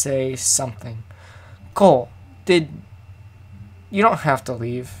had to say something. "Cole, you don't have to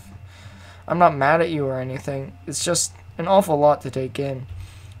leave. I'm not mad at you or anything. It's just an awful lot to take in.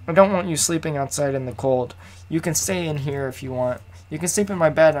 I don't want you sleeping outside in the cold. You can stay in here if you want. You can sleep in my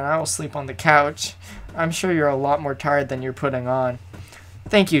bed and I will sleep on the couch. I'm sure you're a lot more tired than you're putting on."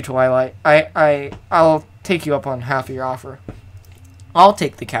 "Thank you, Twilight. I'll take you up on half of your offer. I'll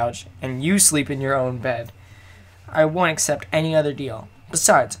take the couch and you sleep in your own bed. I won't accept any other deal.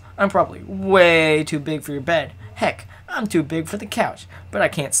 Besides, I'm probably way too big for your bed. Heck, I'm too big for the couch, but I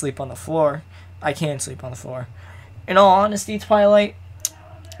can't sleep on the floor. I can sleep on the floor. In all honesty, Twilight,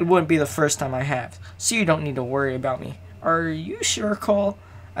 it wouldn't be the first time I have, so you don't need to worry about me. Are you sure, Cole?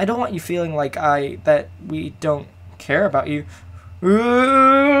 I don't want you feeling like that we don't care about you."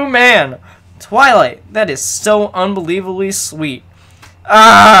 "Ooh, man! Twilight, that is so unbelievably sweet."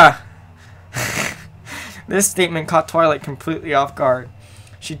 Ah! This statement caught Twilight completely off guard.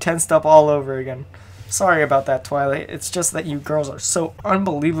 She tensed up all over again. "Sorry about that, Twilight. It's just that you girls are so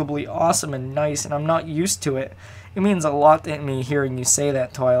unbelievably awesome and nice, and I'm not used to it. It means a lot to me hearing you say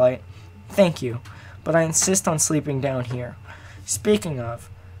that, Twilight. Thank you, but I insist on sleeping down here. Speaking of,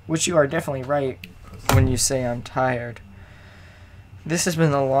 which you are definitely right when you say I'm tired. This has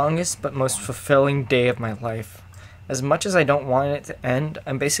been the longest but most fulfilling day of my life. As much as I don't want it to end,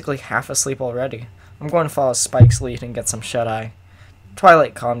 I'm basically half asleep already. I'm going to follow Spike's lead and get some shut-eye."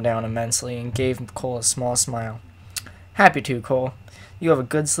 Twilight calmed down immensely and gave Cole a small smile. "Happy to, Cole. You have a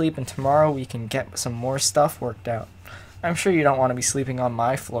good sleep, and tomorrow we can get some more stuff worked out. I'm sure you don't want to be sleeping on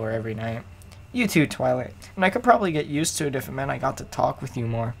my floor every night." "You too, Twilight. And I could probably get used to it if it meant I got to talk with you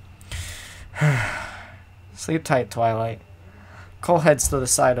more." "Sleep tight, Twilight." Cole heads to the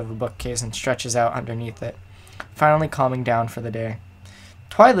side of the bookcase and stretches out underneath it, finally calming down for the day.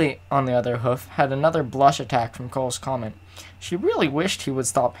 Twilight, on the other hoof, had another blush attack from Cole's comment. She really wished he would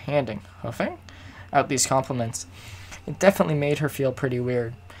stop hoofing out these compliments. It definitely made her feel pretty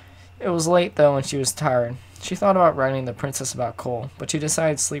weird. It was late, though, and she was tired. She thought about writing the princess about Cole, but she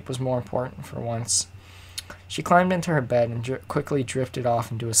decided sleep was more important for once. She climbed into her bed and quickly drifted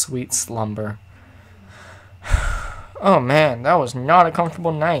off into a sweet slumber. Oh man, that was not a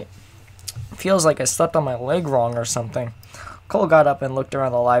comfortable night. Feels like I slept on my leg wrong or something. Cole got up and looked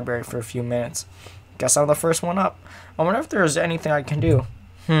around the library for a few minutes. Guess I'm the first one up. I wonder if there's anything I can do.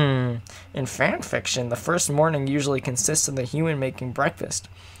 In fan fiction, the first morning usually consists of the human making breakfast.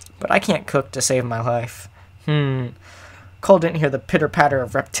 But I can't cook to save my life. Cole didn't hear the pitter-patter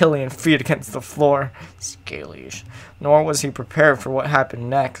of reptilian feet against the floor. Scalish. Nor was he prepared for what happened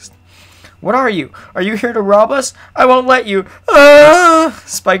next. What are you? Are you here to rob us? I won't let you. Ah!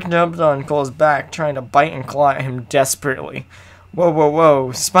 Spike jumped on Cole's back, trying to bite and claw at him desperately.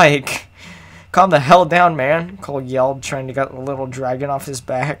 Whoa, Spike. Calm the hell down, man, Cole yelled, trying to get the little dragon off his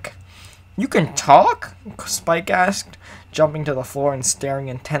back. You can talk? Spike asked, jumping to the floor and staring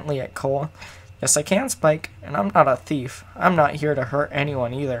intently at Cole. Yes, I can, Spike, and I'm not a thief. I'm not here to hurt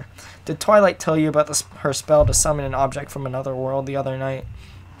anyone either. Did Twilight tell you about her spell to summon an object from another world the other night?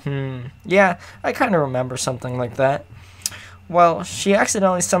 Yeah, I kind of remember something like that. Well, she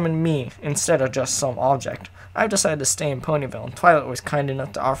accidentally summoned me instead of just some object. I've decided to stay in Ponyville, and Twilight was kind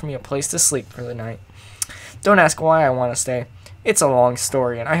enough to offer me a place to sleep for the night. Don't ask why I want to stay. It's a long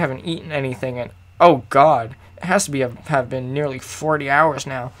story, and I haven't eaten anything in, oh god, it has to have been nearly 40 hours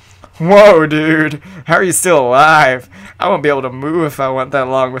now. Whoa, dude, how are you still alive? I won't be able to move if I went that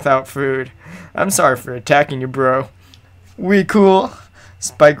long without food. I'm sorry for attacking you, bro. We cool?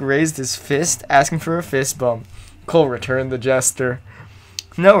 Spike raised his fist, asking for a fist bump. Cole returned the gesture.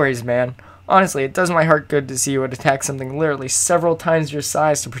 No worries, man. Honestly, it does my heart good to see you would attack something literally several times your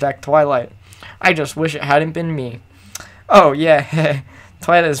size to protect Twilight. I just wish it hadn't been me. Oh, yeah,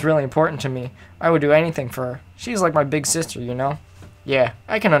 Twilight is really important to me. I would do anything for her. She's like my big sister, you know? Yeah,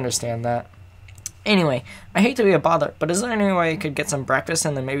 I can understand that. Anyway, I hate to be a bother, but is there any way I could get some breakfast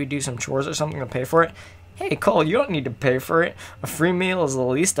and then maybe do some chores or something to pay for it? Hey, Cole, you don't need to pay for it. A free meal is the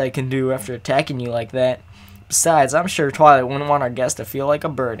least I can do after attacking you like that. Besides, I'm sure Twilight wouldn't want our guest to feel like a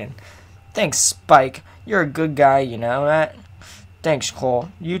burden. Thanks, Spike. You're a good guy, you know that? Thanks, Cole.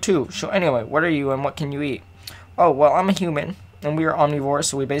 You too. So anyway, what are you and what can you eat? Oh, well, I'm a human, and we are omnivores,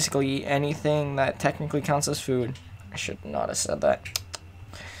 so we basically eat anything that technically counts as food. I should not have said that.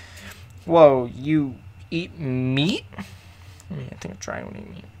 Whoa, you eat meat? I think I'm trying to eat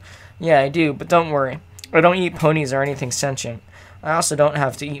meat. Yeah, I do, but don't worry. I don't eat ponies or anything sentient. I also don't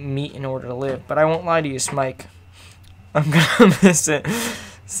have to eat meat in order to live, but I won't lie to you, Spike. I'm gonna miss it.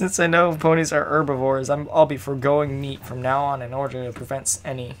 Since I know ponies are herbivores, I'll be foregoing meat from now on in order to prevent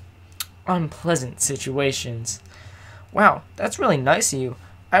any unpleasant situations. Wow, that's really nice of you.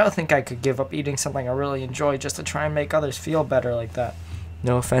 I don't think I could give up eating something I really enjoy just to try and make others feel better like that.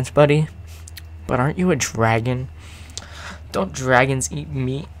 No offense, buddy, but aren't you a dragon? Don't dragons eat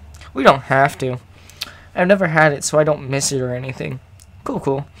meat? We don't have to. I've never had it, so I don't miss it or anything.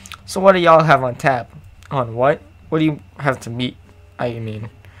 Cool. So what do y'all have on tap? On what? What do you have to meet, I mean?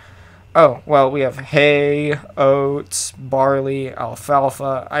 Oh, well, we have hay, oats, barley,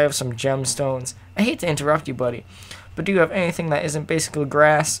 alfalfa. I have some gemstones. I hate to interrupt you, buddy, but do you have anything that isn't basically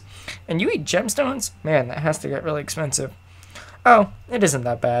grass? And you eat gemstones? Man, that has to get really expensive. Oh, it isn't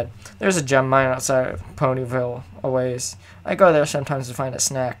that bad. There's a gem mine outside of Ponyville a ways. I go there sometimes to find a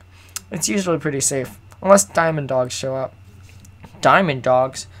snack. It's usually pretty safe, unless diamond dogs show up. Diamond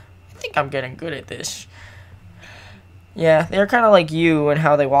dogs? I think I'm getting good at this. Yeah, they're kind of like you in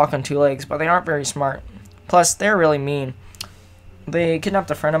how they walk on two legs, but they aren't very smart. Plus, they're really mean. They kidnapped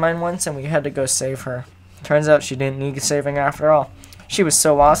a friend of mine once, and we had to go save her. Turns out she didn't need saving after all. She was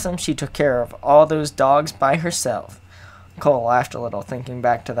so awesome, she took care of all those dogs by herself. Cole laughed a little, thinking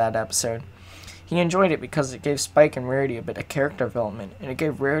back to that episode. He enjoyed it because it gave Spike and Rarity a bit of character development, and it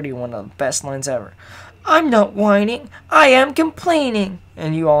gave Rarity one of the best lines ever. I'm not whining, I am complaining.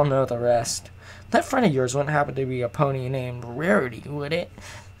 And you all know the rest. That friend of yours wouldn't happen to be a pony named Rarity, would it?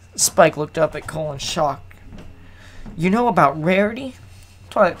 Spike looked up at Cole in shock. You know about Rarity?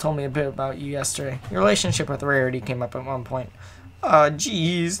 Twilight told me a bit about you yesterday. Your relationship with Rarity came up at one point.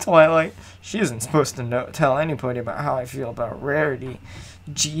 Jeez, Twilight. She isn't supposed to tell anybody about how I feel about Rarity.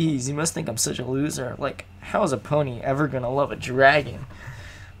 Jeez, you must think I'm such a loser. Like, how is a pony ever gonna love a dragon?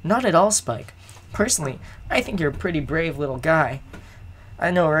 Not at all, Spike. Personally, I think you're a pretty brave little guy. I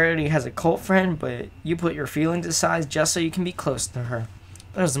know Rarity has a cult friend, but you put your feelings aside just so you can be close to her.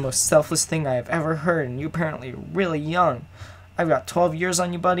 That was the most selfless thing I have ever heard, and you're apparently really young. I've got 12 years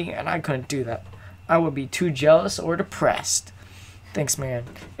on you, buddy, and I couldn't do that. I would be too jealous or depressed. Thanks, man.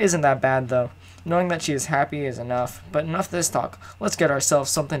 Isn't that bad, though. Knowing that she is happy is enough. But enough of this talk. Let's get ourselves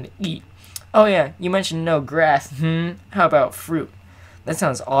something to eat. Oh yeah, you mentioned no grass. How about fruit? That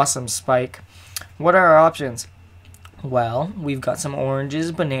sounds awesome, Spike. What are our options? Well, we've got some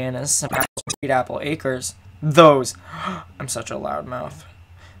oranges, bananas, some sweet apple acres. Those. I'm such a loudmouth.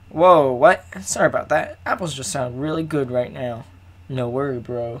 Whoa, what? Sorry about that. Apples just sound really good right now. No worry,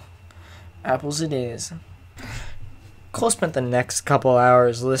 bro. Apples it is. Cole spent the next couple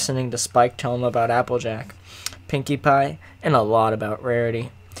hours listening to Spike tell him about Applejack, Pinkie Pie, and a lot about Rarity.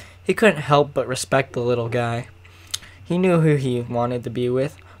 He couldn't help but respect the little guy. He knew who he wanted to be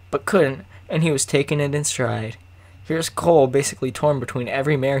with, but couldn't, and he was taking it in stride. Here's Cole basically torn between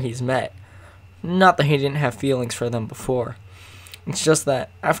every mare he's met. Not that he didn't have feelings for them before. It's just that,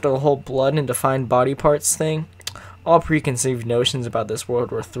 after the whole blood and defined body parts thing, all preconceived notions about this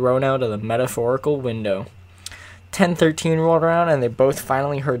world were thrown out of the metaphorical window. 10:13 rolled around and they both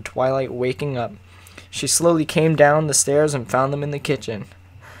finally heard Twilight waking up. She slowly came down the stairs and found them in the kitchen.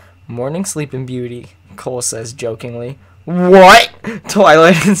 Morning, Sleeping Beauty, Cole says jokingly. What?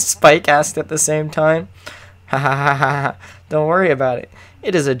 Twilight and Spike asked at the same time. Ha ha ha ha ha. Don't worry about it.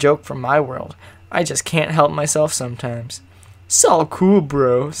 It is a joke from my world. I just can't help myself sometimes. "It's all cool,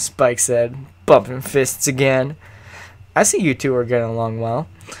 bro," Spike said, bumping fists again. "I see you two are getting along well.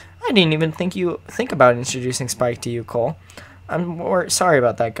 I didn't even think about introducing Spike to you, Cole. Sorry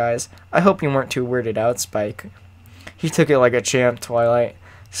about that, guys. I hope you weren't too weirded out, Spike." He took it like a champ, Twilight.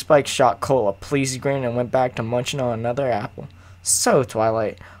 Spike shot Cole a pleased grin and went back to munching on another apple. "So,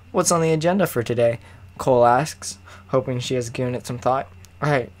 Twilight, what's on the agenda for today?" Cole asks, hoping she has given it some thought.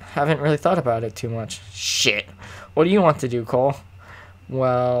 "I haven't really thought about it too much." "Shit. What do you want to do, Cole?"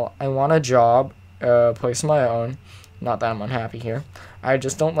 "Well, I want a job, a place of my own. Not that I'm unhappy here. I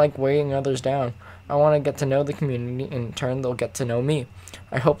just don't like weighing others down. I want to get to know the community, and in turn they'll get to know me.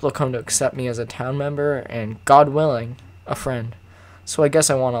 I hope they'll come to accept me as a town member and, God willing, a friend. So I guess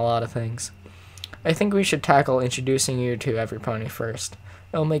I want a lot of things. I think we should tackle introducing you to every pony first.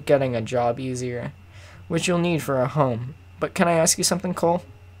 It'll make getting a job easier, which you'll need for a home. But can I ask you something, Cole?"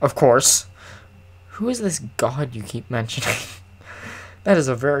 "Of course." "Who is this god you keep mentioning?" "That is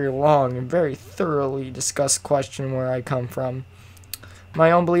a very long and very thoroughly discussed question where I come from. My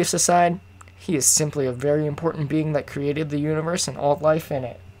own beliefs aside, he is simply a very important being that created the universe and all life in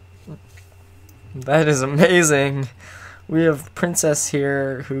it." "That is amazing. We have Princess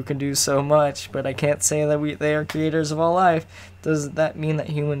here who can do so much, but I can't say that they are creators of all life. Does that mean that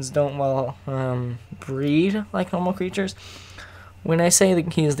humans don't, breed like normal creatures?" "When I say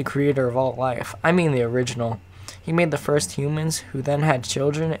that he is the creator of all life, I mean the original. He made the first humans, who then had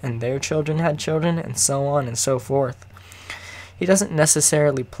children, and their children had children, and so on and so forth. He doesn't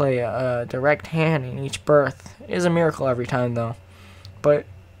necessarily play a direct hand in each birth. It is a miracle every time, though. But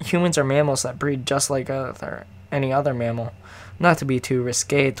humans are mammals that breed just like any other mammal. Not to be too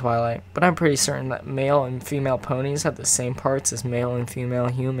risque, Twilight, but I'm pretty certain that male and female ponies have the same parts as male and female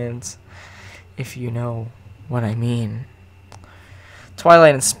humans. If you know what I mean."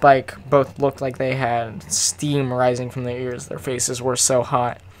 Twilight and Spike both looked like they had steam rising from their ears. Their faces were so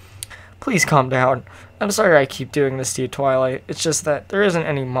hot. "Please calm down. I'm sorry I keep doing this to you, Twilight. It's just that there isn't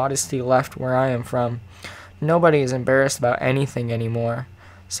any modesty left where I am from. Nobody is embarrassed about anything anymore.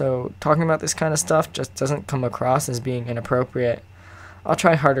 So talking about this kind of stuff just doesn't come across as being inappropriate. I'll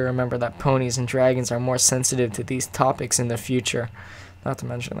try hard to remember that ponies and dragons are more sensitive to these topics in the future." Not to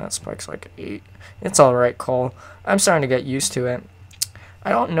mention that Spike's like 8. "It's alright, Cole. I'm starting to get used to it." "I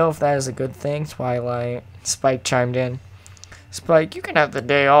don't know if that is a good thing, Twilight," Spike chimed in. "Spike, you can have the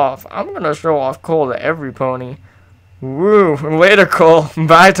day off. I'm going to show off Cole to every pony." "Woo, later, Cole.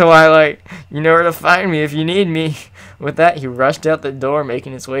 Bye, Twilight. You know where to find me if you need me." With that, he rushed out the door,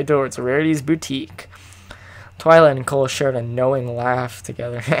 making his way towards Rarity's boutique. Twilight and Cole shared a knowing laugh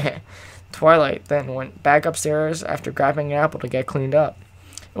together. Twilight then went back upstairs after grabbing an apple to get cleaned up.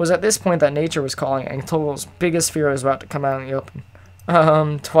 It was at this point that nature was calling, and Cole's biggest fear was about to come out in the open.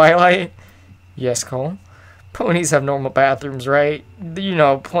 Twilight?" "Yes, Cole?" "Ponies have normal bathrooms, right? You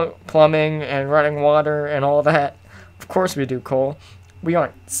know, plumbing and running water and all that." "Of course we do, Cole. We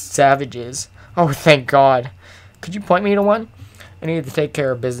aren't savages." "Oh, thank God. Could you point me to one? I need to take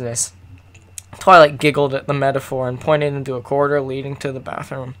care of business." Twilight giggled at the metaphor and pointed into a corridor leading to the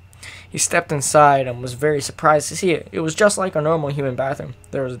bathroom. He stepped inside and was very surprised to see it. It was just like a normal human bathroom.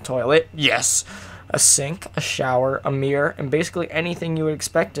 There was a toilet, yes, a sink, a shower, a mirror, and basically anything you would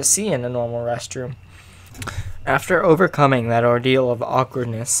expect to see in a normal restroom. After overcoming that ordeal of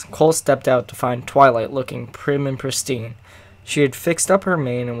awkwardness, Cole stepped out to find Twilight looking prim and pristine. She had fixed up her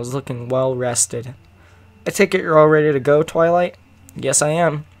mane and was looking well rested. "I take it you're all ready to go, Twilight?" "Yes, I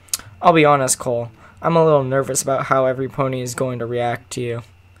am. I'll be honest, Cole. I'm a little nervous about how every pony is going to react to you."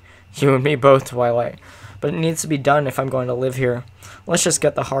 "You and me both, Twilight. But it needs to be done if I'm going to live here. Let's just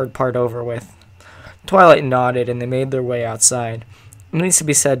get the hard part over with." Twilight nodded and they made their way outside. It needs to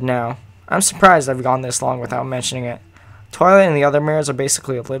be said now. I'm surprised I've gone this long without mentioning it. Twilight and the other mares are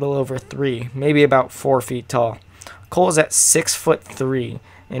basically a little over 3, maybe about 4 feet tall. Cole is at 6'3"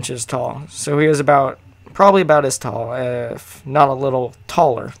 tall, so he is probably about as tall, if not a little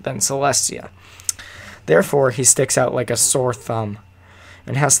taller, than Celestia. Therefore, he sticks out like a sore thumb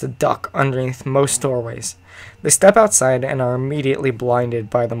and has to duck underneath most doorways. They step outside and are immediately blinded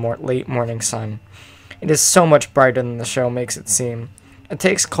by the late morning sun. It is so much brighter than the show makes it seem. It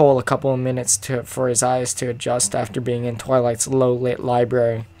takes Cole a couple of minutes for his eyes to adjust after being in Twilight's low-lit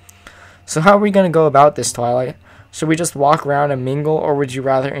library. "So how are we going to go about this, Twilight? Should we just walk around and mingle, or would you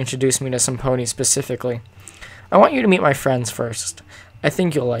rather introduce me to some ponies specifically?" "I want you to meet my friends first. I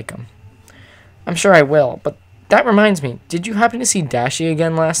think you'll like them." "I'm sure I will, but that reminds me, did you happen to see Dashie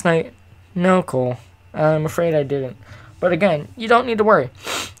again last night?" "No, Cole. I'm afraid I didn't. But again, you don't need to worry.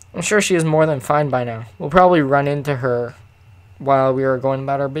 I'm sure she is more than fine by now. We'll probably run into her while we are going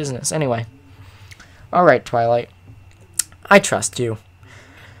about our business anyway." "All right, Twilight. I trust you.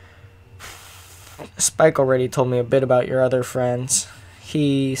 Spike already told me a bit about your other friends.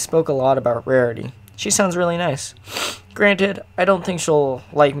 He spoke a lot about Rarity. She sounds really nice. Granted, I don't think she'll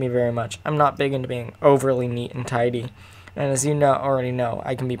like me very much. I'm not big into being overly neat and tidy. And as you already know,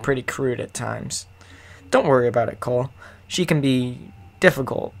 I can be pretty crude at times. Don't worry about it, Cole. She can be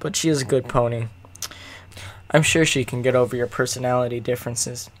difficult, but she is a good pony. I'm sure she can get over your personality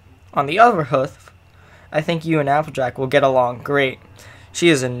differences. On the other hand, I think you and Applejack will get along great. She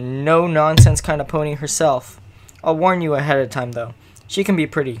is a no-nonsense kind of pony herself. I'll warn you ahead of time, though. She can be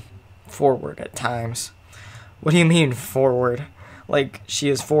pretty forward at times. What do you mean, forward? Like, she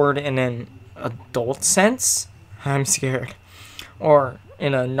is forward in an adult sense? I'm scared. Or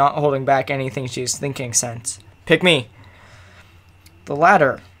in a not holding back anything she's thinking sense. Pick me. The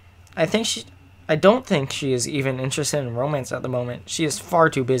latter. I don't think she is even interested in romance at the moment. She is far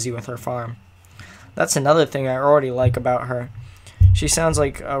too busy with her farm. That's another thing I already like about her. She sounds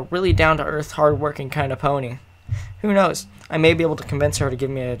like a really down-to-earth, hard-working kind of pony. Who knows? I may be able to convince her to give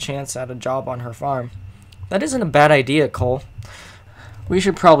me a chance at a job on her farm. That isn't a bad idea, Cole. We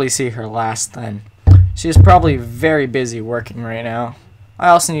should probably see her last then. She is probably very busy working right now. I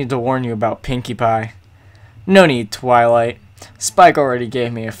also need to warn you about Pinkie Pie. No need, Twilight. Spike already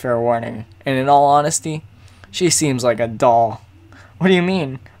gave me a fair warning, and in all honesty, she seems like a doll. What do you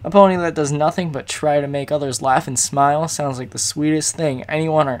mean? A pony that does nothing but try to make others laugh and smile sounds like the sweetest thing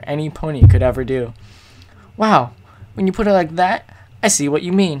anyone or any pony could ever do. Wow, when you put it like that, I see what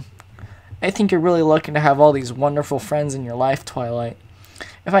you mean. I think you're really lucky to have all these wonderful friends in your life, Twilight.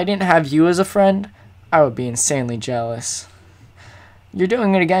 If I didn't have you as a friend, I would be insanely jealous. You're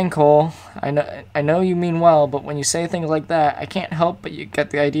doing it again, Cole. I know you mean well, but when you say things like that, I can't help but you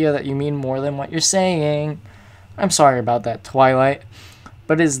get the idea that you mean more than what you're saying. I'm sorry about that, Twilight,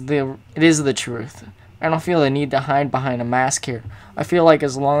 but it is the truth. I don't feel the need to hide behind a mask here. I feel like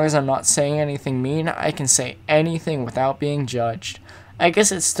as long as I'm not saying anything mean, I can say anything without being judged. I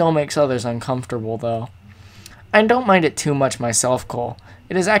guess it still makes others uncomfortable, though. I don't mind it too much myself, Cole.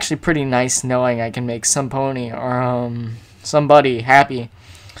 It is actually pretty nice knowing I can make some pony or, somebody happy.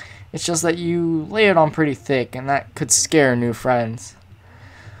 It's just that you lay it on pretty thick, and that could scare new friends.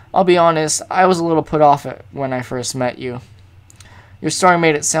 I'll be honest, I was a little put off it when I first met you. Your story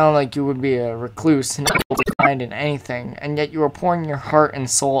made it sound like you would be a recluse and not able to find in anything, and yet you were pouring your heart and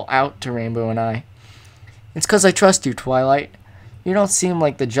soul out to Rainbow and I. It's 'cause I trust you, Twilight. You don't seem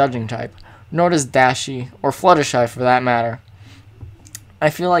like the judging type, nor does Dashy, or Fluttershy for that matter. I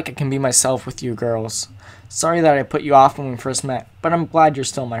feel like I can be myself with you girls. Sorry that I put you off when we first met, but I'm glad you're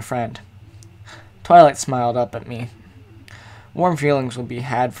still my friend. Twilight smiled up at me. Warm feelings will be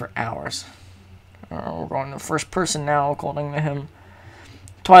had for hours. We're going to first person now, according to him.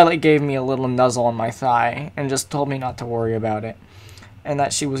 Twilight gave me a little nuzzle on my thigh and just told me not to worry about it, and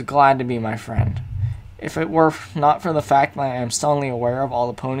that she was glad to be my friend. If it were not for the fact that I am suddenly aware of all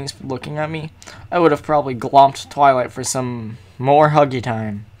the ponies looking at me, I would have probably glomped Twilight for some more huggy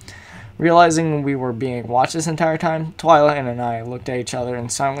time. Realizing we were being watched this entire time, Twilight and I looked at each other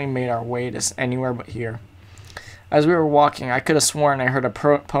and silently made our way to anywhere but here. As we were walking, I could have sworn I heard a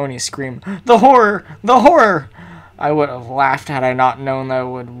pony scream, "The horror! The horror!" I would have laughed had I not known that it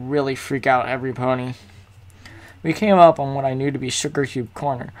would really freak out every pony. We came up on what I knew to be Sugar Cube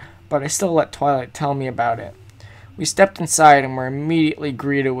Corner, but I still let Twilight tell me about it. We stepped inside and were immediately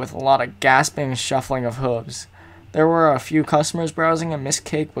greeted with a lot of gasping and shuffling of hooves. There were a few customers browsing, and Miss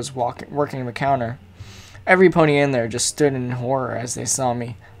Cake was working the counter. Every pony in there just stood in horror as they saw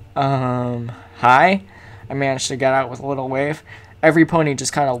me. Hi? I managed to get out with a little wave. Every pony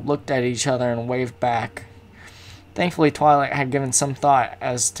just kind of looked at each other and waved back. Thankfully, Twilight had given some thought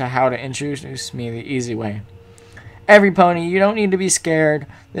as to how to introduce me the easy way. Every pony, you don't need to be scared.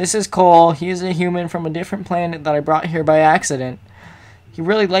 This is Cole. He is a human from a different planet that I brought here by accident. He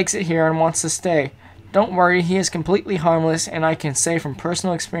really likes it here and wants to stay. Don't worry, he is completely harmless, and I can say from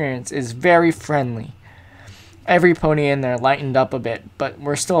personal experience is very friendly. Every pony in there lightened up a bit, but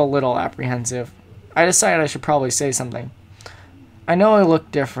we're still a little apprehensive. I decided I should probably say something. I know I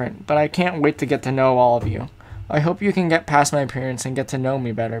look different, but I can't wait to get to know all of you. I hope you can get past my appearance and get to know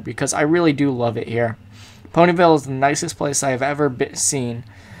me better, because I really do love it here. Ponyville is the nicest place I have ever seen,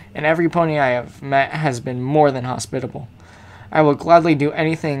 and every pony I have met has been more than hospitable. I will gladly do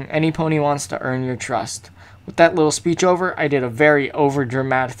anything any pony wants to earn your trust. With that little speech over, I did a very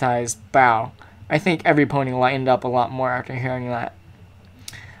over-dramatized bow. I think every pony lightened up a lot more after hearing that.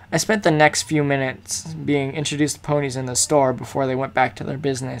 I spent the next few minutes being introduced to ponies in the store before they went back to their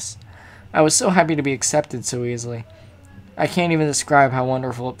business. I was so happy to be accepted so easily. I can't even describe how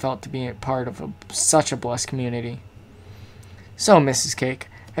wonderful it felt to be a part of such a blessed community.